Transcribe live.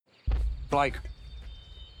Blake,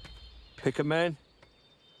 pick a man,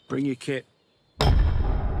 bring your kit. I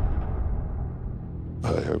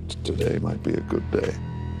hoped today might be a good day.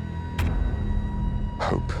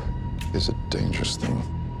 Hope is a dangerous thing.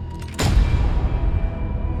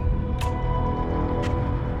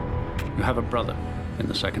 You have a brother in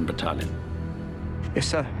the 2nd Battalion. Yes,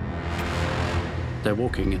 sir. They're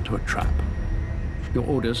walking into a trap. Your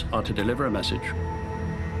orders are to deliver a message,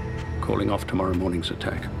 calling off tomorrow morning's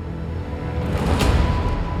attack.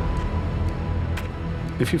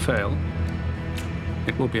 If you fail,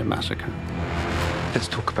 it will be a massacre. Let's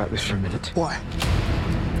talk about this for a minute. Why?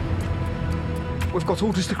 We've got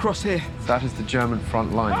orders to cross here. That is the German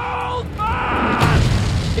front line.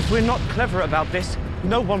 If we're not clever about this,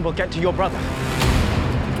 no one will get to your brother.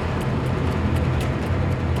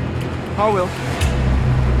 I will.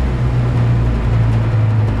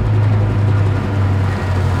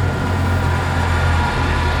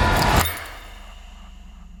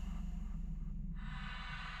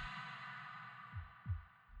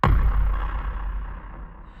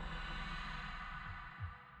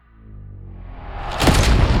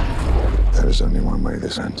 There is only one way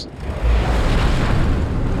this ends.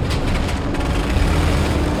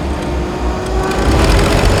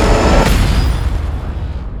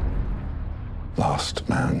 Last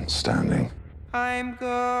man standing. I'm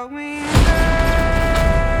going back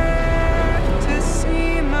to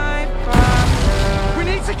see my father. We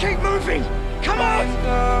need to keep moving! Come on! I'm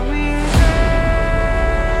going there,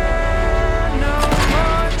 no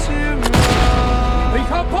more to run. We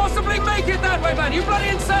can't possibly make it that way, man! You bloody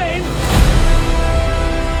insane!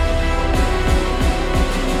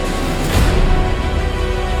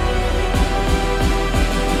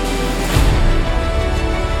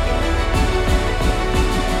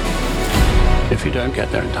 If you don't get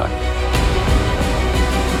there in time,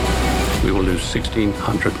 we will lose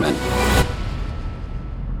 1,600 men.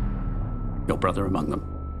 Your brother among them.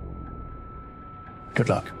 Good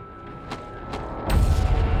luck.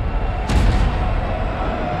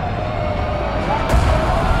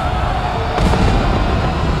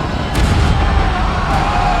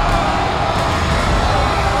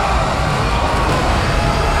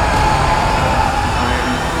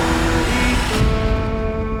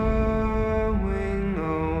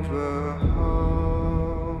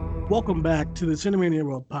 Welcome back to the Cinemania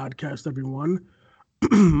World Podcast, everyone.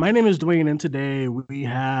 My name is Dwayne, and today we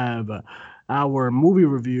have our movie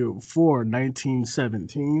review for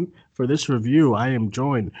 1917. For this review, I am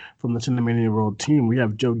joined from the Cinemania World team. We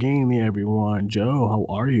have Joe Gainey, everyone. Joe, how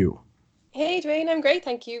are you? Hey, Dwayne, I'm great.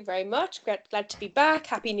 Thank you very much. Glad to be back.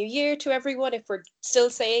 Happy New Year to everyone. If we're still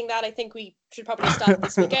saying that, I think we should probably stop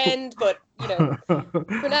this weekend. But, you know,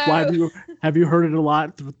 for now. Why have you heard it a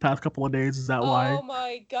lot the past couple of days? Is that why? Oh,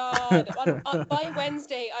 my God. By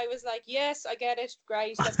Wednesday, I was like, yes, I get it.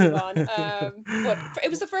 Great. Let's move on. But it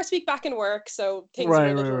was the first week back in work, so things were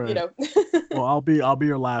a little, you know. Well, I'll be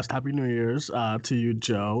your last. Happy New Year's to you,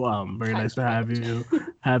 Joe. Very nice to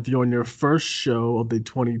have you on your first show of the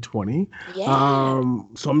 2020. Yeah.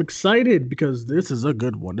 So I'm excited because this is a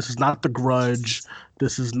good one. This is not The Grudge.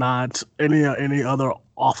 This is not any other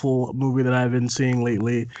awful movie that I've been seeing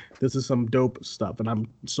lately. This is some dope stuff, and I'm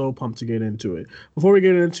so pumped to get into it. Before we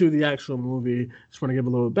get into the actual movie, just want to give a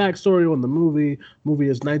little backstory on the movie. Movie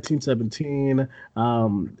is 1917.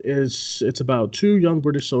 It's about two young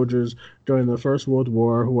British soldiers during the First World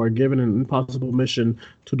War who are given an impossible mission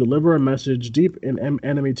to deliver a message deep in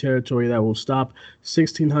enemy territory that will stop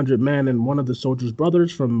 1,600 men and one of the soldiers'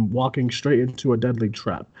 brothers from walking straight into a deadly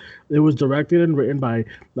trap. It was directed and written by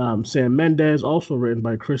Sam Mendes, also written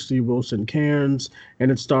by Christy Wilson Cairns,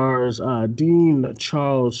 and it stars Dean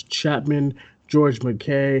Charles Chapman, George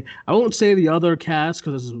McKay. I won't say the other cast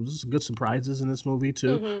because there's good surprises in this movie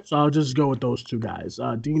too. Mm-hmm. So I'll just go with those two guys,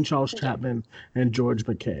 Dean Charles Chapman and George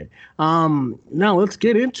McKay. Now let's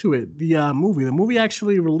get into it. The movie. The movie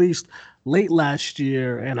actually released late last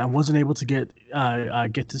year, and I wasn't able to get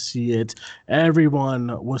to see it.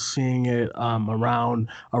 Everyone was seeing it around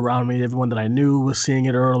me. Everyone that I knew was seeing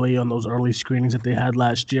it early on those early screenings that they had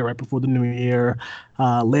last year, right before the new year.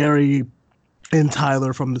 Larry and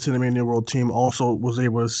Tyler from the Cinemania World team also was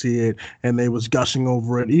able to see it, and they was gushing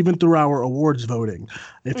over it, even through our awards voting.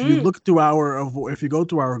 If you look through if you go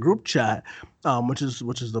through our group chat, which is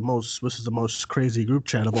the most crazy group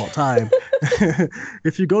chat of all time.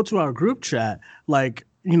 If you go to our group chat, like,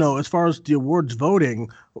 you know, as far as the awards voting,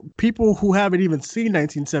 people who haven't even seen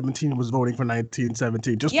 1917 was voting for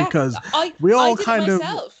 1917 just because we all kind of.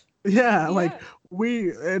 Yeah, like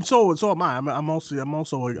so am I. I'm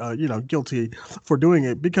also guilty for doing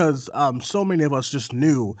it because so many of us just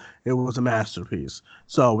knew it was a masterpiece.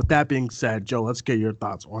 So with that being said, Joe, let's get your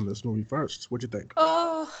thoughts on this movie first. What'd you think?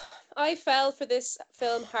 Oh, I fell for this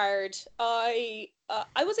film hard. I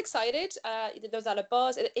was excited. There was a lot of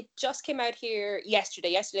buzz. It just came out here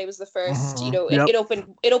yesterday. Yesterday was the first. Yep.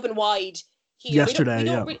 It opened wide here. Yesterday,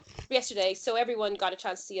 Yesterday, so everyone got a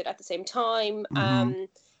chance to see it at the same time. Mhm.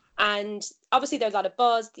 And obviously there's a lot of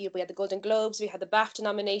buzz. We had the Golden Globes, we had the BAFTA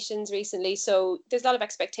nominations recently, so there's a lot of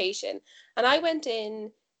expectation. And I went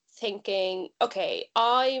in thinking, okay,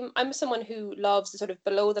 I'm someone who loves the sort of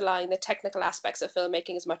below the line, the technical aspects of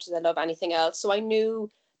filmmaking as much as I love anything else. So I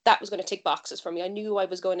knew that was going to tick boxes for me. I knew I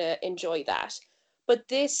was going to enjoy that. But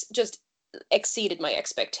this just exceeded my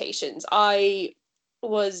expectations. I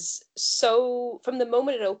was so, from the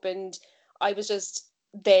moment it opened, I was just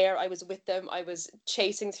there. I was with them. I was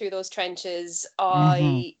chasing through those trenches.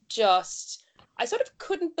 I sort of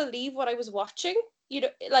couldn't believe what I was watching,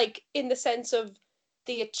 like in the sense of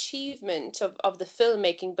the achievement of the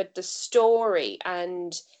filmmaking, but the story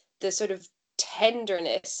and the sort of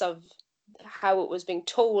tenderness of how it was being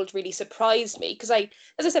told really surprised me. Because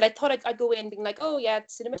as I said, I thought I'd go in being like, oh yeah,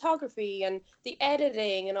 cinematography and the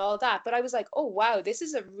editing and all that. But I was like, oh wow, this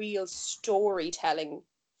is a real storytelling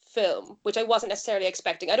film, which I wasn't necessarily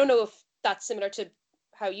expecting. I don't know if that's similar to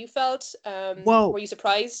how you felt. Well, were you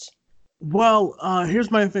surprised? Well, here's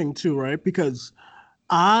my thing too, right? Because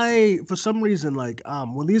for some reason, like,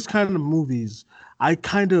 when these kind of movies, I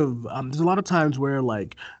kind of, there's a lot of times where,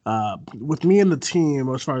 like, with me and the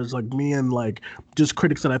team, as far as like me and like just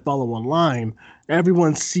critics that I follow online,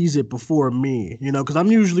 everyone sees it before me, because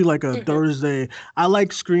I'm usually like a Thursday. I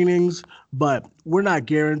like screenings, but we're not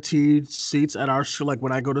guaranteed seats at our show, like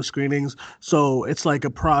when I go to screenings. So it's like a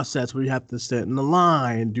process where you have to sit in the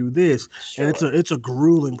line, do this, Sure. and it's a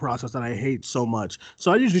grueling process that I hate so much.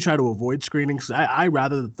 So I usually try to avoid screenings. I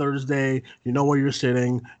rather the Thursday, you know where you're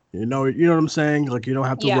sitting, you know what I'm saying? Like you don't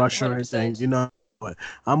have to Yeah, rush or anything, 100%. But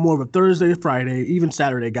I'm more of a Thursday, Friday, even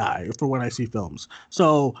Saturday guy for when I see films.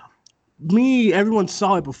 So everyone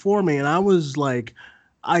saw it before me, and I was like,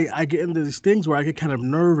 I get into these things where I get kind of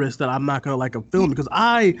nervous that I'm not gonna like a film because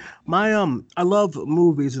I love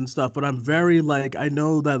movies and stuff, but I'm very like, I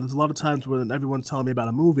know that there's a lot of times when everyone's telling me about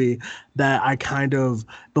a movie that I kind of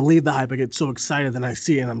believe the hype. I get so excited, then I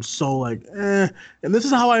see it and I'm so like, eh. And this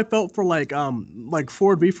is how I felt for like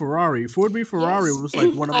Ford v Ferrari. Ford v Ferrari Yes. was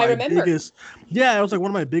like one of I my remember. biggest, yeah, it was like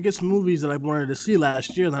one of my biggest movies that I wanted to see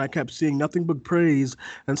last year. And I kept seeing nothing but praise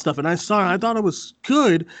and stuff, and I saw it. I thought it was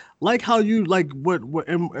good. Like how you like what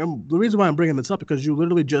and the reason why I'm bringing this up because you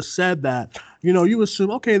literally just said that you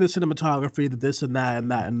assume, okay, the cinematography, the this and that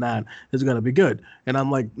and that and that is gonna be good, and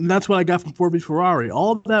I'm like, and that's what I got from Ford v Ferrari.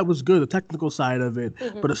 All of that was good, the technical side of it,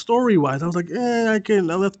 but the story wise, I was like, I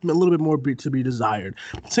left a little bit more to be desired.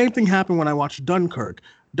 Same thing happened when I watched Dunkirk.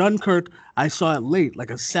 Dunkirk, I saw it late,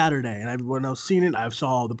 like a Saturday, and when I was seeing it, I saw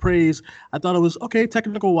all the praise. I thought it was okay,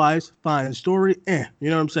 technical wise, fine. Story, you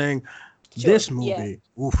know what I'm saying? Sure, This yeah. movie,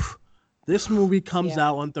 oof. This movie comes Yeah.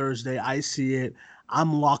 out on Thursday. I see it.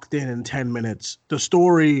 I'm locked in 10 minutes. The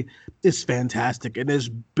story is fantastic. It is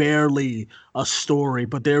barely a story,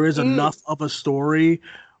 but there is enough of a story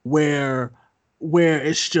where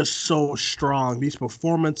it's just so strong. These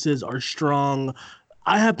performances are strong.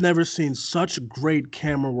 I have never seen such great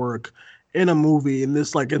camera work in a movie in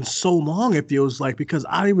in so long, it feels like, because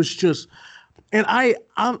I was just, and I'm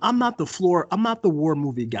not I'm not the war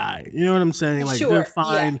movie guy. You know what I'm saying? Like, they're Sure, yeah.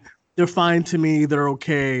 fine. They're fine to me. They're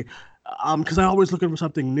okay. Because I always looking for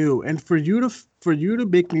something new. And for you to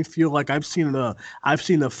make me feel like I've seen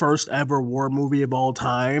the first ever war movie of all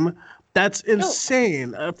time, that's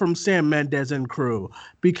insane, from Sam Mendes and crew,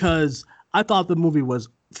 because I thought the movie was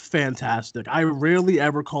fantastic. I rarely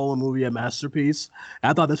ever call a movie a masterpiece.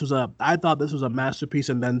 I thought this was a masterpiece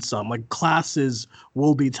and then some. Like, classes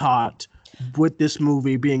will be taught with this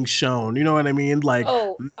movie being shown. You know what I mean? Like,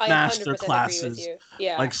 Oh, I 100% master agree with classes, you.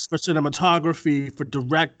 Yeah. like for cinematography, for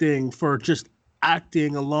directing, for just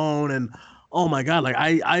acting alone. And oh my God, like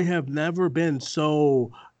I have never been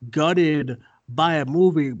so gutted by a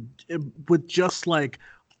movie with just like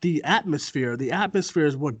the atmosphere. The atmosphere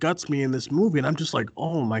is what guts me in this movie. And I'm just like,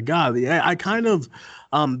 oh my God. I kind of,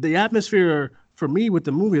 the atmosphere for me with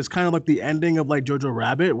the movie is kind of like the ending of like Jojo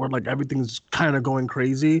Rabbit, where like everything's kind of going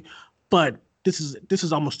crazy. But this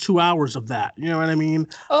is almost 2 hours of that. You know what I mean?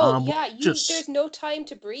 Oh yeah, Just there's no time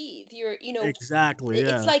to breathe. exactly, It's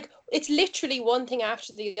yeah. like it's literally one thing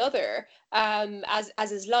after the other,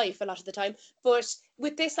 as is life a lot of the time. But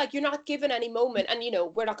with this, like, you're not given any moment, and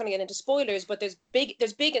we're not going to get into spoilers, but there's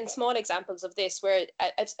big and small examples of this where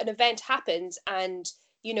an event happens, and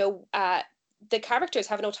the characters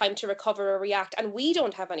have no time to recover or react, and we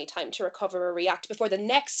don't have any time to recover or react before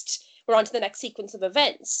we're on to the next sequence of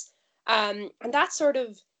events. And that's sort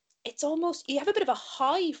of, it's almost, you have a bit of a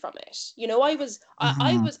high from it.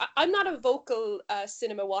 I'm not a vocal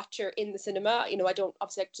cinema watcher in the cinema. I don't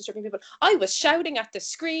obviously like disturbing people. I was shouting at the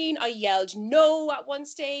screen. I yelled no at one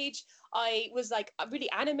stage. I was like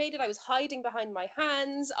really animated. I was hiding behind my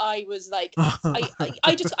hands. I was like,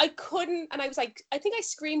 I couldn't. And I was like, I think I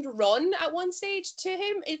screamed run at one stage to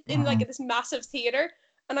him in like this massive theater.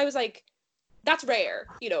 And I was like, that's rare,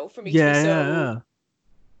 for me to be so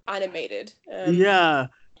animated. Yeah.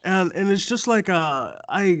 And it's just like because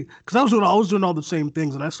I was doing all the same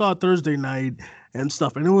things, and I saw it Thursday night and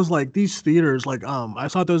stuff, and it was like these theaters, like I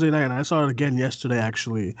saw it Thursday night, and I saw it again yesterday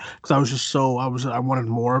actually, because I wanted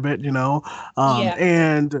more of it, and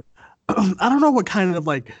I don't know what kind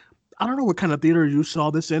of theater you saw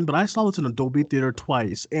this in, but I saw this in a Dolby Theater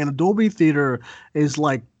twice, and a Dolby Theater is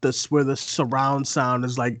like this where the surround sound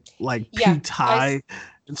is like peaked high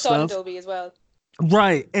and stuff. Saw stuff. Dolby as well.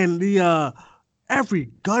 Right, and the every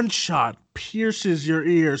gunshot pierces your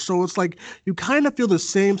ear. So it's like you kind of feel the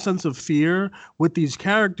same sense of fear with these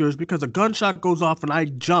characters because a gunshot goes off and I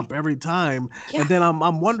jump every time. Yeah. And then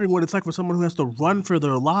I'm wondering what it's like for someone who has to run for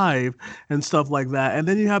their life and stuff like that. And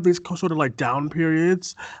then you have these sort of like down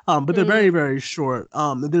periods, but they're very, very short.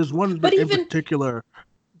 There's one in particular.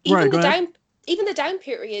 Even the down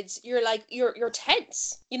periods, you're like, you're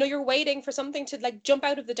tense. You're waiting for something to like jump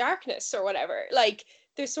out of the darkness or whatever. Like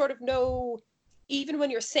there's sort of no... Even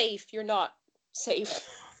when you're safe, you're not safe.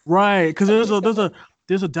 Right, because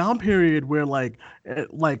there's a down period where like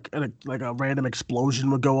a random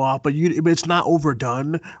explosion would go off, but it's not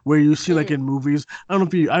overdone. Where you see like in movies, I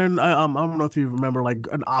don't know if you remember like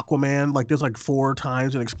an Aquaman, like there's like 4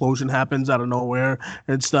 times an explosion happens out of nowhere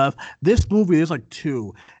and stuff. This movie is like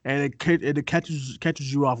 2, and it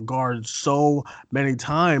catches you off guard so many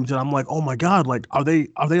times, and I'm like, oh my god, like are they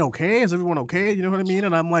okay? Is everyone okay? You know what I mean?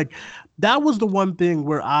 And I'm like, that was the one thing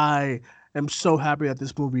where I am so happy that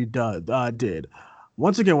this movie did.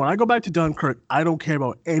 Once again, when I go back to Dunkirk, I don't care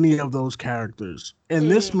about any of those characters. In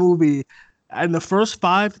this movie, in the first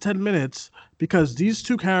 5 to 10 minutes, because these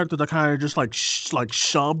two characters are kind of just like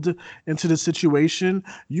shoved into the situation,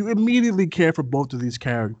 you immediately care for both of these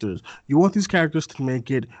characters. You want these characters to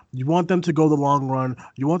make it. You want them to go the long run.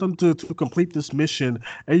 You want them to complete this mission,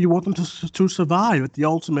 and you want them to survive at the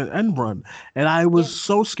ultimate end run. And I was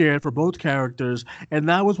so scared for both characters, and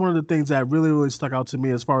that was one of the things that really, really stuck out to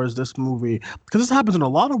me as far as this movie. Because this happens in a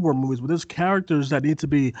lot of war movies, where there's characters that need to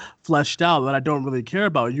be fleshed out that I don't really care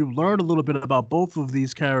about. You learn a little bit about both of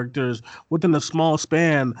these characters within a small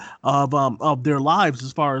span of their lives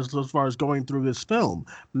as far as going through this film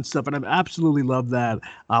and stuff, and I absolutely love that.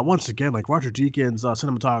 Once again, like Roger Deakins,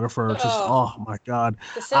 cinematographer, just oh my god,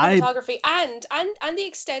 the cinematography and the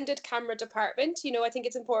extended camera department. I think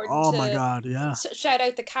it's important. Oh my god, yeah. Shout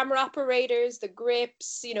out the camera operators, the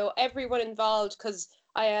grips, everyone involved, because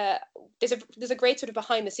there's a great sort of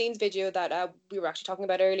behind the scenes video that we were actually talking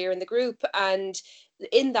about earlier in the group, and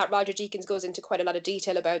in that Roger Deakins goes into quite a lot of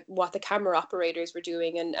detail about what the camera operators were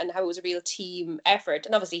doing and how it was a real team effort.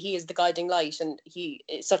 And obviously he is the guiding light, and he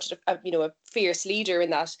is such a fierce leader in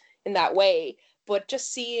that way. But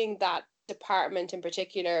just seeing that department in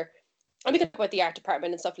particular, and we can talk about the art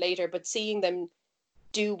department and stuff later, but seeing them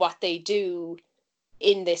do what they do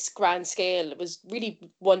in this grand scale, it was really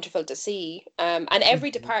wonderful to see. And every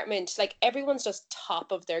department, like everyone's just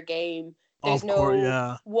top of their game. There's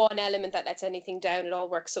no one element that lets anything down. It all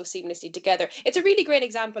works so seamlessly together. It's a really great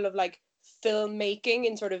example of like filmmaking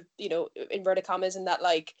in sort of, inverted commas, in that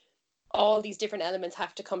like all these different elements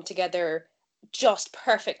have to come together just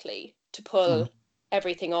perfectly to pull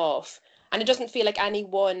everything off. And it doesn't feel like any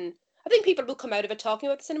one, I think people will come out of it talking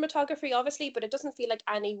about the cinematography, obviously, but it doesn't feel like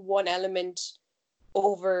any one element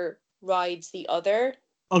overrides the other.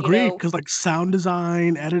 Agreed, because like sound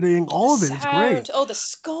design, editing, all of it is great. Oh, the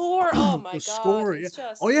score! Oh my god! Score, yeah.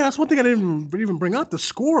 Oh yeah, that's one thing I didn't even bring up. The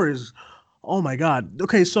score is, oh my god.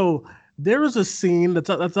 Okay, so there is a scene that's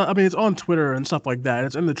I mean, it's on Twitter and stuff like that.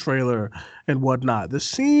 It's in the trailer and whatnot. The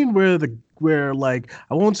scene where like,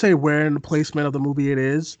 I won't say where in the placement of the movie it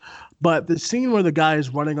is, But the scene where the guy is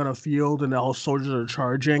running on a field and all soldiers are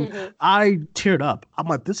charging, I teared up. I'm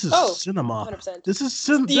like, this is cinema. 100%. This is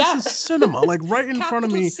cinema. Like right in front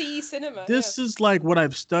of me. C cinema. This is like what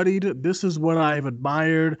I've studied. This is what I've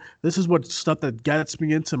admired. This is what stuff that gets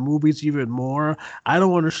me into movies even more. I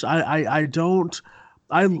don't understand. I don't.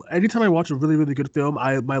 Anytime I watch a really, really good film,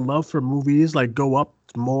 my love for movies like go up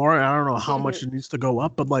more. I don't know how much it needs to go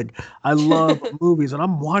up, but like I love movies, and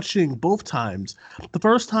I'm watching both times. The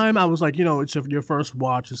first time I was like, it's your first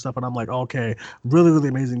watch and stuff, and I'm like, okay, really, really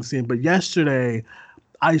amazing scene. But yesterday,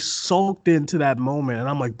 I sulked into that moment, and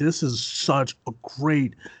I'm like, this is such a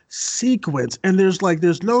great sequence. And there's no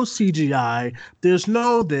CGI, there's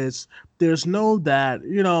no this, there's no that.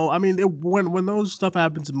 I mean, when those stuff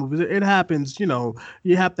happens in movies, it happens. You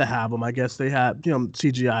have to have them. I guess they have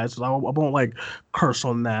CGI, so I won't like curse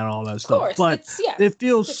on that and all that stuff. Course, but it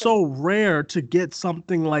feels different. so rare to get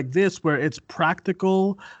something like this where it's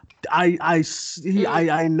practical. I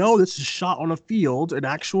know this is shot on a field, an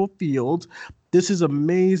actual field. This is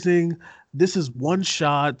amazing. This is one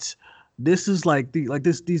shot. This is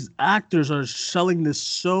these actors are selling this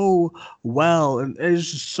so well, and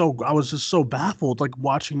it's just I was just so baffled like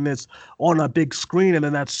watching this on a big screen, and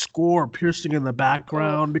then that score piercing in the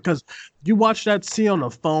background, because you watch that scene on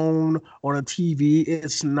a phone, on a TV,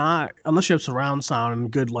 it's not, unless you have surround sound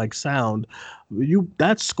and good like sound,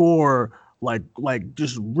 that score like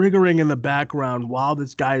just riggering in the background while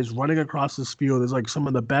this guy is running across this field is like some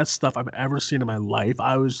of the best stuff I've ever seen in my life.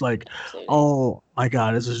 I was like, oh my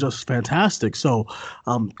God, this is just fantastic. So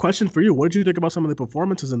question for you, what did you think about some of the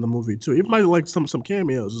performances in the movie too? Even like some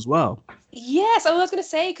cameos as well. Yes, I was going to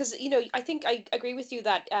say, because, I think I agree with you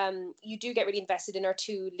that you do get really invested in our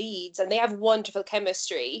two leads, and they have wonderful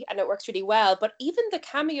chemistry and it works really well. But even the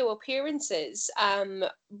cameo appearances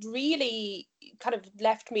really kind of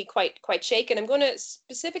left me quite shaken. I'm going to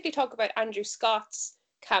specifically talk about Andrew Scott's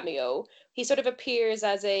cameo. He sort of appears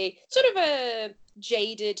as a sort of a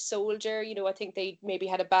jaded soldier. I think they maybe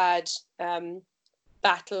had a bad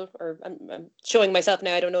battle, or I'm showing myself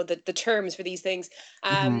now, I don't know the terms for these things,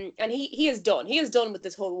 and he is done with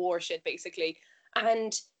this whole war shit basically,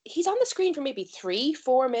 and he's on the screen for maybe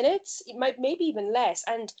 3-4 minutes, maybe even less,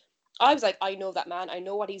 and I was like, I know that man, I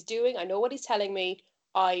know what he's doing, I know what he's telling me,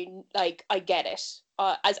 I get it,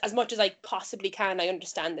 as much as I possibly can. I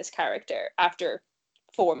understand this character after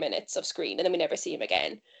 4 minutes of screen, and then we never see him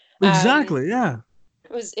again. Exactly. Yeah,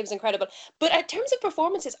 it was incredible. But in terms of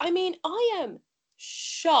performances, I mean, I am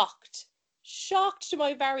shocked to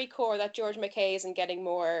my very core that George McKay isn't getting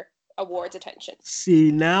more awards attention.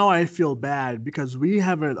 See, now I feel bad because we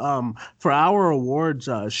haven't for our awards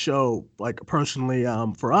show, like personally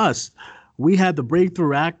for us, we had the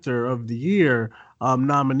Breakthrough Actor of the Year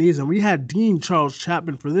nominees, and we had Dean Charles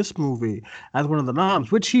Chapman for this movie as one of the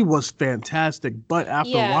noms, which he was fantastic. But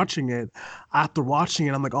after watching it, I'm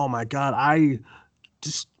like, oh my God,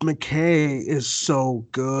 McKay is so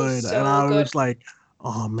good. And I was like,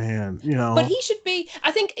 oh man, But he should be,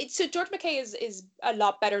 I think, so George McKay is a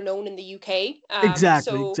lot better known in the UK.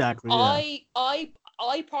 Exactly. Yeah.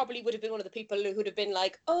 I probably would have been one of the people who would have been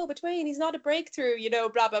like, oh, but Wayne, he's not a breakthrough,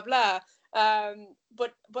 blah, blah, blah.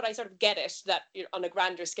 But I sort of get it that on a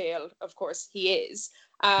grander scale, of course, he is.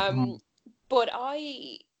 But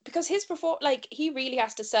because his he really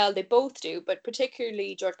has to sell, they both do, but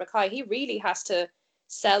particularly George McKay, he really has to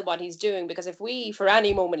sell what he's doing, because if we for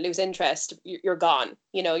any moment lose interest, you're gone.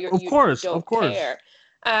 You don't care.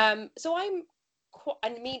 So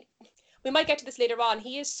we might get to this later on.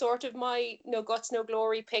 He is sort of my no guts, no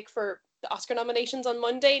glory pick for the Oscar nominations on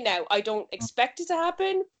Monday. Now, I don't expect it to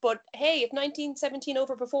happen, but hey, if 1917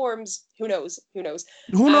 overperforms, who knows? Who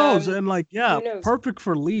knows? And perfect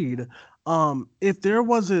for lead. If there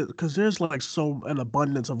wasn't, because there's like so an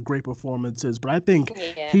abundance of great performances, but I think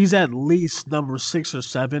he's at least number 6 or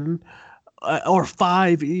 7 or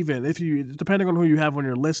 5 even, if you, depending on who you have on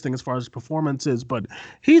your listing as far as performances, but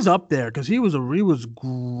he's up there because he was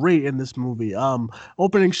great in this movie.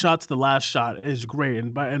 Opening shot to the last shot is great,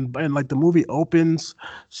 and like the movie opens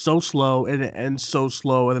so slow and it ends so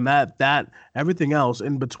slow, and then that everything else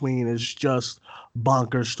in between is just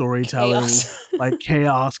bonkers storytelling, like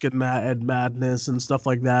chaos and madness and stuff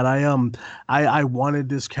like that. I wanted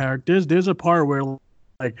this character. There's a part where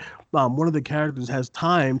one of the characters has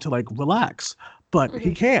time to like relax, but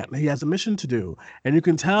he can't. He has a mission to do, and you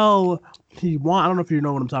can tell I don't know if you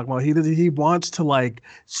know what I'm talking about. He wants to like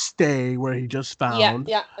stay where he just found.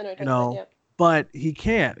 Yeah, I know. But he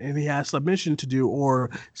can't, and he has a mission to do, or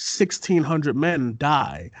 1,600 men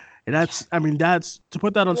die. And that's to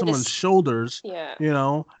put that on someone's shoulders, Yeah.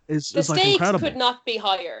 it's The like stakes incredible. could not be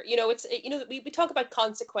higher. We talk about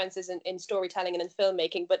consequences in storytelling and in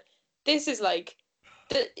filmmaking, but this is like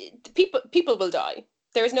the people will die.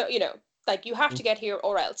 There is no, like you have to get here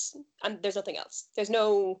or else, and there's nothing else. There's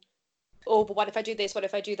no, oh, but what if I do this? What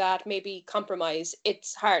if I do that? Maybe compromise.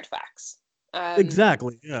 It's hard facts.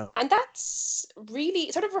 Exactly. Yeah. And that's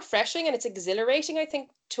really sort of refreshing, and it's exhilarating, I think,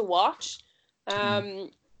 to watch.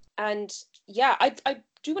 And yeah, I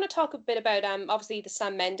do want to talk a bit about obviously the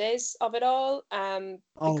Sam Mendes of it all,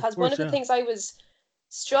 because one of the things I was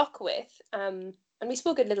struck with, and we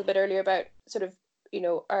spoke a little bit earlier about sort of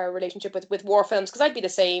our relationship with war films, because I'd be the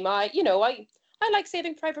same. I like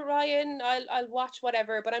Saving Private Ryan. I'll watch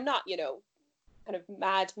whatever, but I'm not kind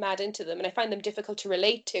of mad into them, and I find them difficult to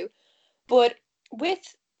relate to. But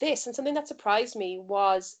with this, and something that surprised me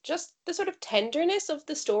was just the sort of tenderness of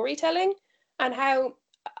the storytelling, and how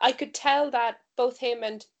I could tell that both him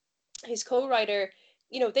and his co-writer,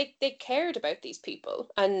 they cared about these people,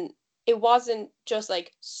 and it wasn't just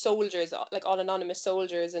like soldiers, like all anonymous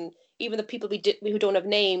soldiers, and even the people who don't have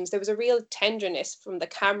names. There was a real tenderness from the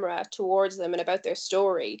camera towards them and about their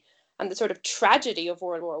story and the sort of tragedy of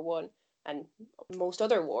World War One and most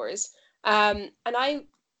other wars. And I,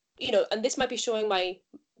 and this might be showing my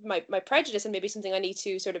prejudice and maybe something I need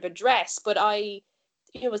to sort of address, but I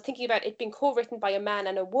was thinking about it being co-written by a man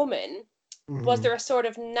and a woman. Was there a sort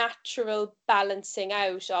of natural balancing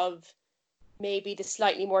out of maybe the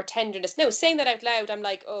slightly more tenderness? No, saying that out loud, I'm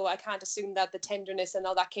like, oh, I can't assume that the tenderness and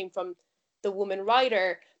all that came from the woman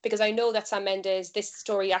writer, because I know that Sam Mendes, this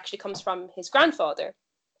story actually comes from his grandfather.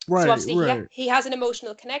 Right, so obviously right. he has an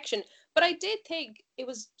emotional connection. But I did think it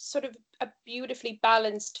was sort of a beautifully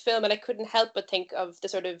balanced film, and I couldn't help but think of the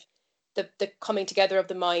sort of the coming together of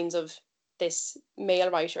the minds of this male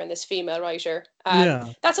writer and this female writer.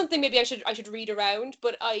 That's something maybe I should read around,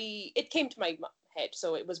 but it came to my head,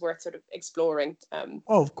 so it was worth sort of exploring.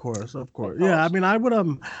 Of course. Yeah, I mean, I would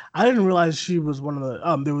I didn't realize she was one of the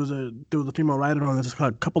there was a female writer on this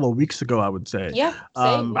a couple of weeks ago, I would say. Yeah,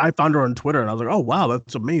 same. I found her on Twitter and I was like, oh wow,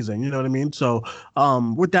 that's amazing. You know what I mean? So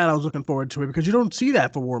with that, I was looking forward to it, because you don't see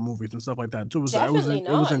that for war movies and stuff like that. So it was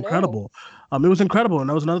incredible. It was incredible, and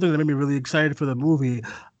that was another thing that made me really excited for the movie.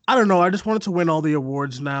 I don't know. I just wanted to win all the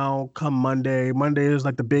awards now come Monday. Monday is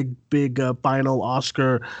like the big final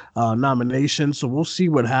Oscar nomination. So we'll see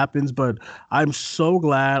what happens. But I'm so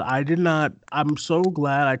glad I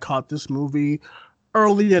caught this movie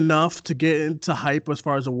early enough to get into hype as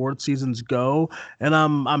far as award seasons go, and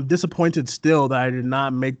I'm disappointed still that I did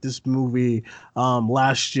not make this movie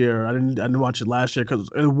last year. I didn't watch it last year, because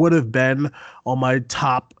it would have been on my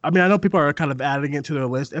top. I mean, I know people are kind of adding it to their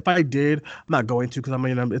list. If I did, I'm not going to, because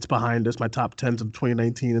it's behind us, my top 10s of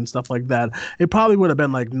 2019 and stuff like that. It probably would have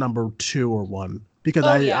been like number 2 or 1, because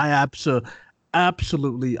I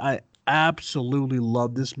absolutely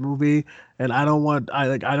love this movie, and I don't want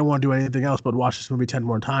to do anything else but watch this movie 10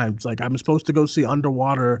 more times. Like, I'm supposed to go see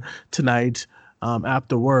Underwater tonight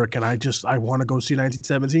after work, and I want to go see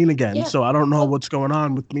 1917 again. Yeah. So I don't know what's going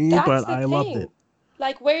on with me, but I loved it.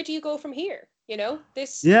 Like, where do you go from here?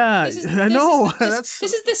 This. Yeah, I know. This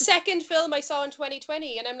is the second film I saw in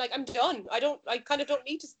 2020, and I'm like, I'm done. I kind of don't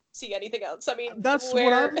need to see anything else. I mean, that's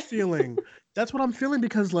what I'm feeling. That's what I'm feeling,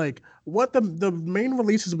 because like what the main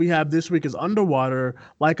releases we have this week is Underwater,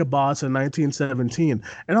 Like a Boss, and 1917.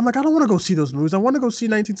 And I'm like, I don't want to go see those movies. I want to go see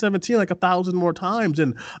 1917 like 1,000 more times.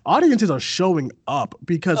 And audiences are showing up,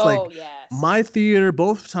 because my theater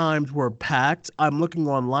both times were packed. I'm looking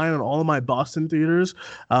online on all of my Boston theaters,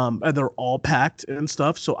 and they're all packed and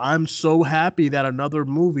stuff. So I'm so happy that another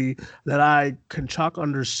movie that I can chalk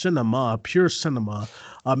under cinema, pure cinema,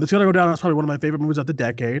 it's gonna go down as probably one of my favorite movies of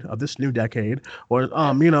this new decade, or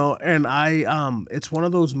and it's one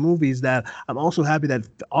of those movies that I'm also happy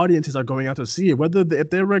that the audiences are going out to see it. If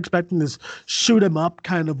they were expecting this shoot 'em up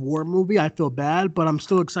kind of war movie, I feel bad, but I'm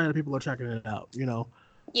still excited people are checking it out.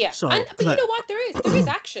 Yeah, so, but you know what? There is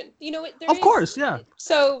action. Of course, yeah.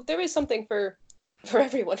 So there is something for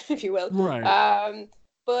everyone, if you will. Right.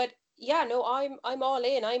 But yeah, no, I'm all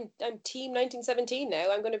in. I'm team 1917 now.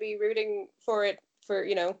 I'm going to be rooting for it for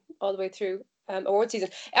all the way through award season.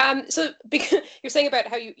 So because you're saying about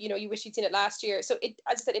how you wish you'd seen it last year. So as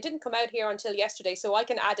I said, it didn't come out here until yesterday, so I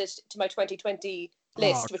can add it to my 2020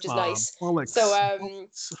 list, which is nice. So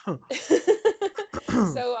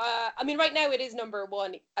I mean, right now it is number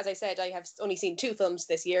 1. As I said, I have only seen 2 films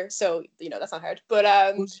this year, so that's not hard. But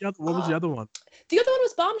what was the other one? The other one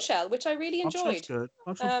was Bombshell, which I really enjoyed. Bombshell's good.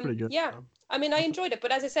 Bombshell's pretty good. Yeah, I mean, I enjoyed it,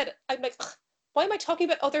 but as I said, I'm like, why am I talking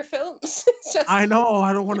about other films? It's just, I know.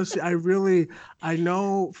 I don't want to see. I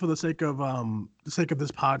know for the sake of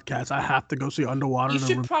this podcast, I have to go see Underwater. you to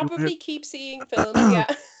should review probably it. keep seeing films. Yeah.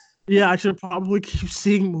 Yeah, I should probably keep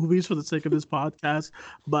seeing movies for the sake of this podcast,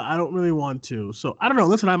 but I don't really want to. So I don't know.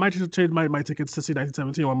 Listen, I might just change my tickets to see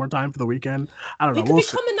 1917 one more time for the weekend. I don't We know. could We'll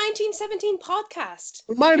see. become a 1917 podcast.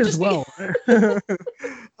 We might Could as just be- well.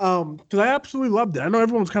 Because I absolutely loved it. I know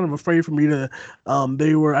everyone was kind of afraid for me to. I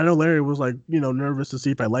know Larry was like, nervous to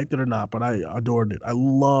see if I liked it or not, but I adored it. I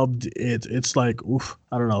loved it. It's like, oof,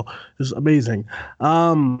 I don't know, it's amazing.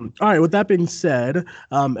 All right. With that being said,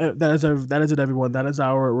 that is it, everyone. That is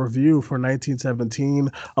our review for 1917.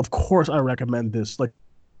 Of course, I recommend this. Like,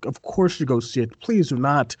 of course, you go see it. Please do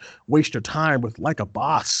not waste your time with Like a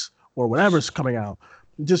Boss or whatever's coming out.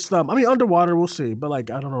 Just Underwater, we'll see, but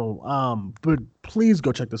like, I don't know. But please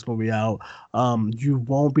go check this movie out. You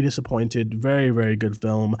won't be disappointed. Very, very good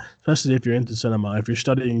film, especially if you're into cinema. If you're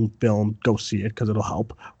studying film, go see it because it'll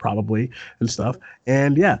help probably and stuff.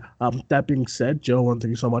 And yeah, that being said, Joe, I want to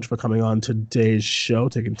thank you so much for coming on today's show,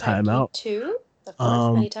 taking time Thank you out. too. Of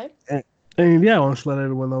course, anytime. And yeah, I want to let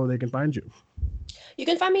everyone know where they can find you. You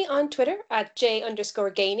can find me on Twitter at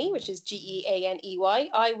J_Gainey, which is GEANEY.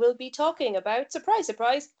 I will be talking about, surprise,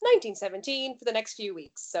 surprise, 1917 for the next few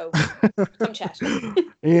weeks. So come chat.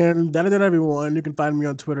 And that is it, everyone. You can find me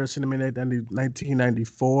on Twitter,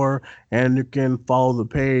 Cinemania1994, and you can follow the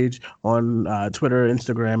page on Twitter,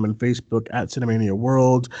 Instagram, and Facebook at Cinemania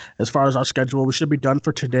World. As far as our schedule, we should be done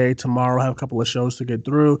for today. Tomorrow, I have a couple of shows to get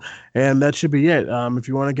through, and that should be it. If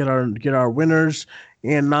you want to get our winners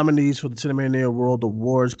and nominees for the Cinemania World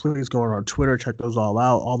Awards, please go on our Twitter, check those all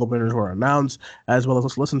out. All the winners were announced, as well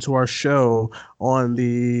as listen to our show on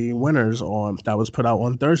the winners that was put out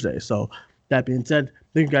on Thursday. So that being said,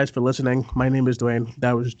 thank you guys for listening. My name is Dwayne.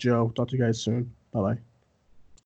 That was Joe. Talk to you guys soon. Bye-bye.